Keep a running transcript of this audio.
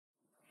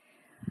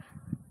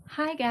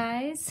Hi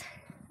guys,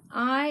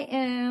 I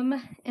am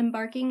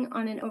embarking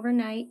on an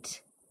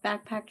overnight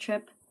backpack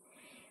trip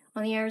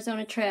on the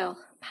Arizona Trail,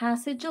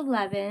 Passage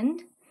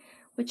 11,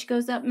 which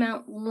goes up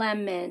Mount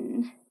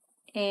Lemmon,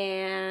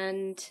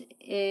 and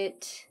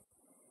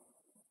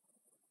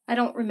I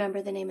don't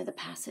remember the name of the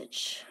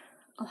passage.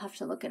 I'll have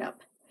to look it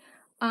up.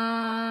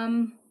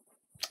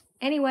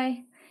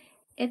 Anyway,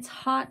 it's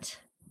hot.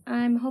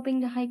 I'm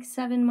hoping to hike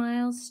 7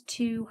 miles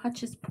to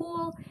Hutch's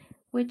Pool,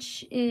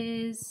 which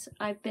is,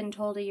 I've been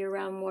told, a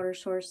year-round water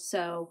source,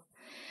 so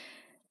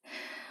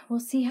we'll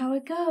see how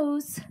it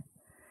goes.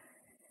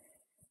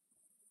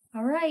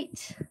 All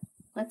right,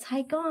 let's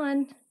hike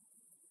on.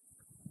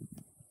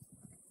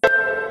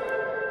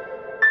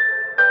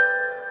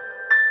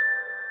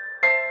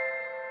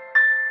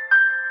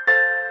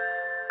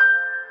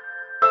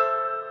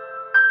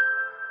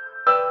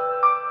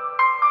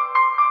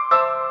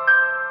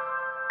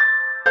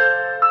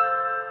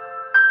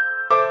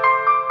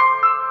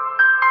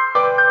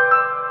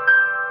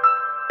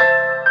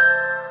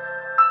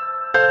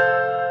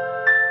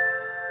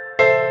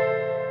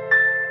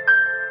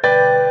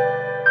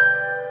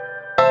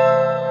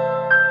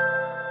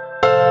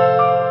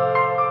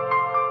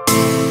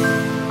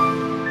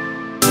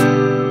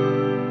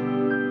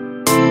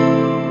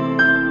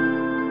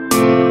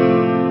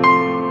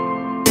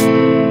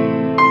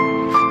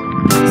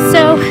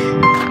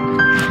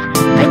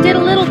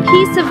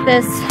 Of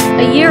this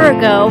a year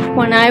ago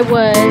when I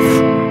was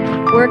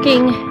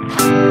working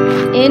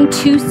in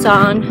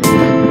Tucson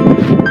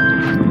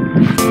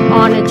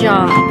on a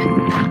job,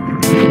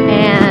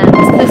 and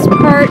this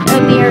part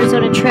of the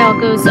Arizona Trail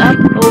goes up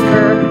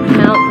over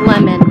Mount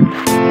Lemmon,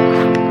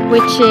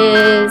 which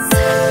is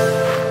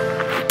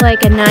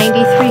like a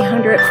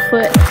 9,300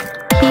 foot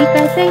peak,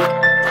 I think.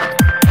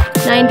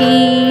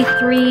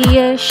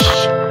 93-ish,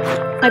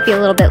 might be a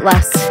little bit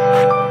less.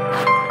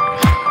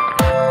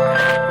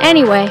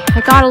 Anyway,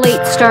 I got a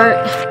late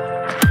start,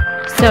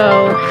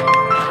 so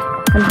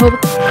I'm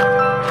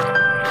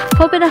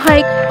hoping to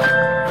hike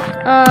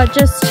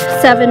just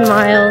 7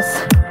 miles,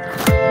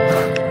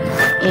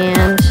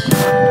 and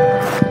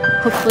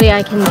hopefully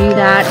I can do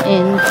that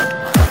in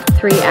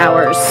 3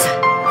 hours.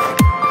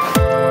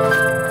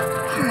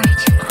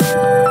 Alright,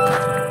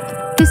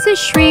 this is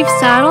Shreve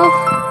Saddle.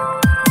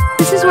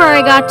 This is where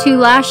I got to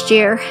last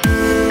year,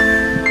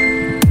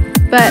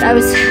 but I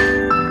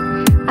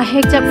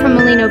hiked up from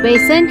Molino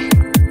Basin.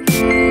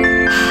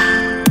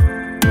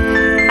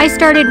 I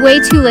started way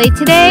too late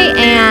today,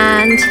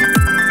 and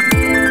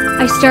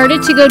I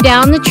started to go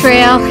down the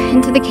trail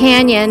into the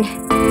canyon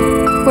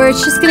where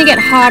it's just gonna get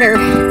hotter.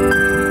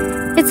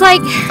 It's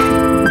like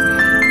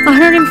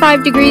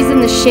 105 degrees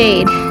in the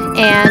shade,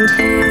 and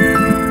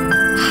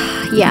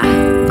yeah.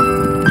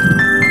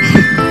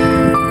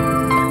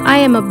 I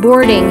am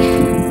aborting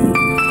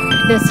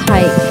this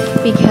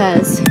hike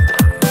because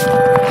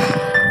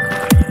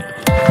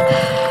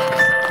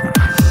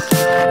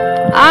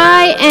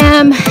I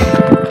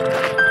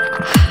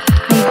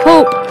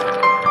hope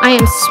I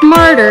am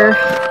smarter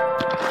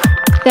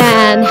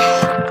than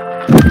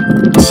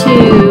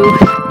to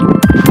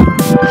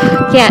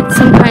get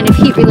some kind of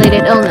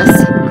heat-related illness.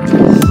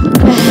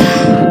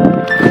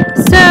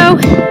 So,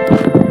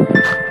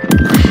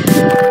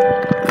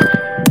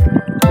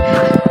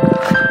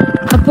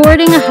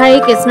 aborting a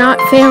hike is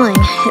not failing,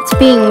 it's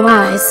being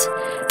wise.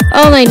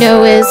 All I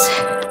know is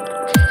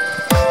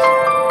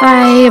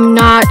I am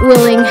not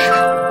willing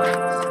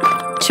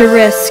to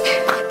risk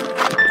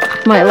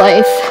my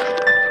life.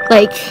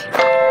 Like,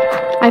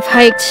 I've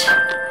hiked,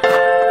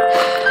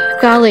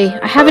 golly,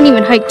 I haven't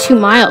even hiked 2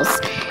 miles,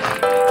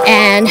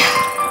 and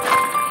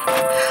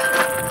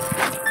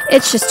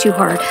it's just too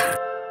hard.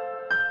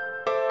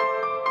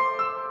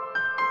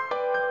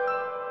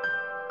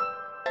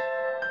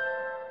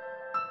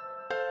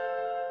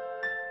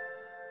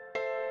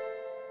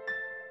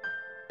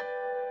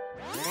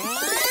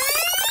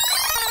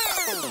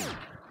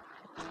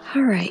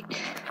 All right.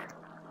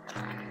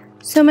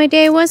 So my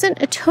day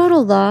wasn't a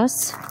total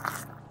loss.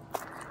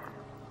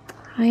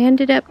 I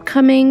ended up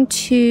coming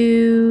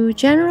to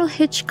General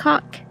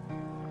Hitchcock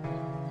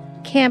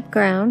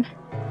Campground,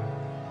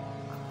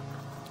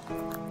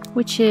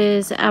 which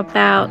is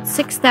about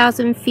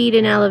 6,000 feet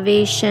in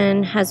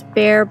elevation, has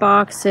bear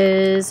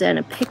boxes and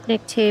a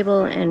picnic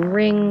table and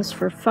rings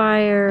for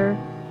fire.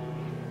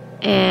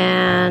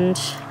 And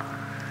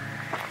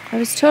I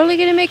was totally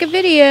gonna make a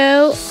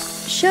video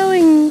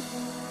showing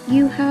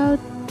you how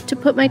to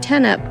put my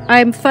tent up.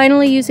 I'm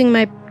finally using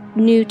my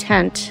new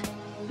tent.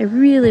 I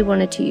really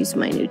wanted to use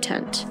my new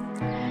tent.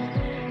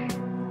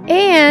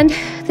 And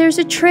there's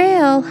a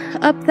trail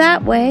up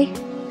that way.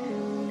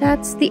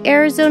 That's the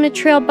Arizona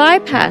Trail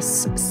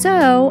bypass.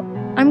 So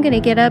I'm gonna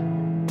get up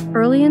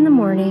early in the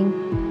morning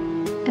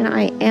and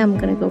I am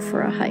gonna go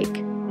for a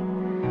hike.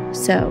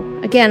 So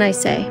again, I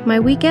say my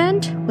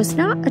weekend was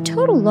not a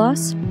total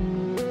loss.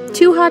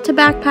 Too hot to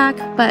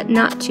backpack, but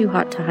not too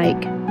hot to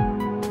hike.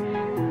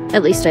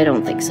 At least I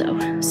don't think so.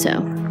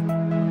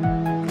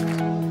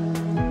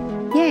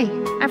 Yay.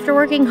 After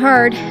working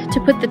hard to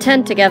put the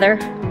tent together,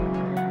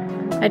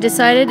 I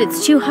decided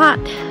it's too hot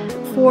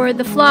for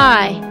the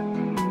fly.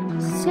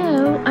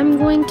 So I'm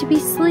going to be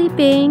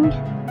sleeping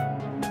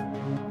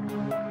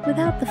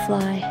without the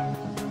fly.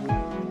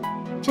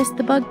 Just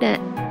the bug net.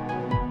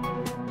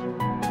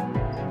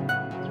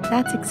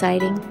 That's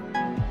exciting.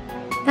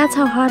 That's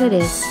how hot it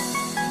is.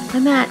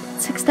 I'm at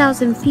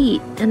 6,000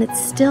 feet and it's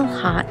still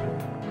hot.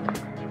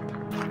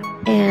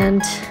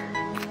 And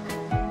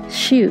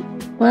shoot,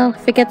 well,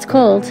 if it gets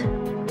cold,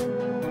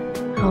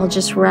 I'll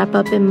just wrap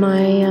up in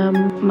my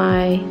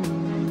my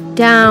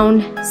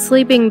down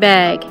sleeping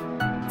bag.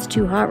 It's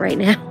too hot right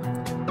now.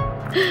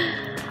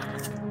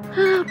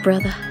 Oh,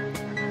 brother.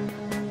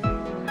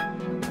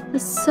 The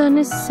sun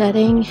is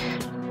setting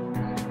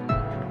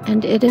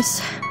and it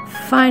is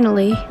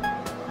finally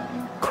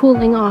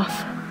cooling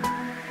off.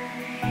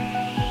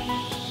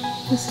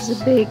 This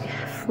is a big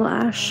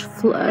flash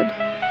flood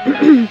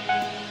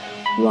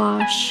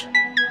wash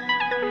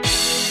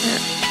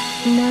that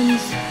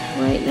runs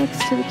right next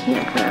to the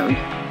campground.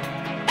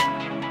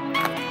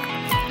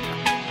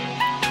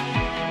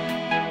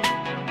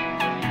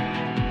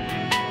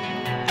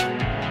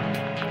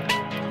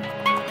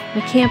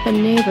 My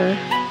camping neighbor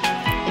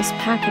is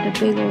packing a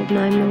big old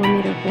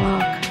 9mm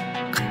block.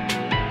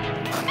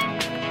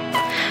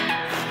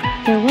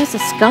 There was a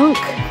skunk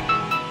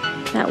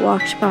that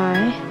walked by,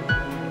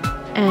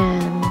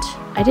 and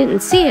I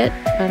didn't see it,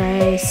 but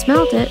I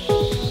smelled it.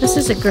 This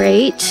is a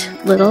great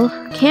little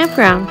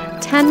campground,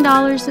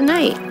 $10 a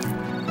night.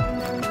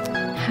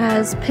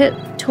 Has pit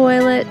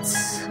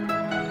toilets,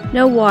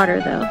 no water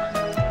though.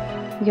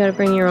 You gotta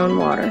bring your own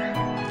water.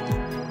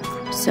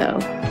 So,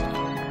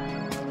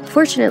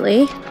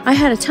 fortunately, I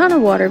had a ton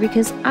of water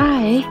because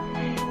I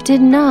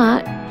did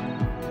not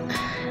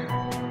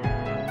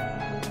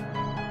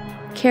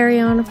carry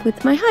on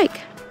with my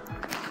hike.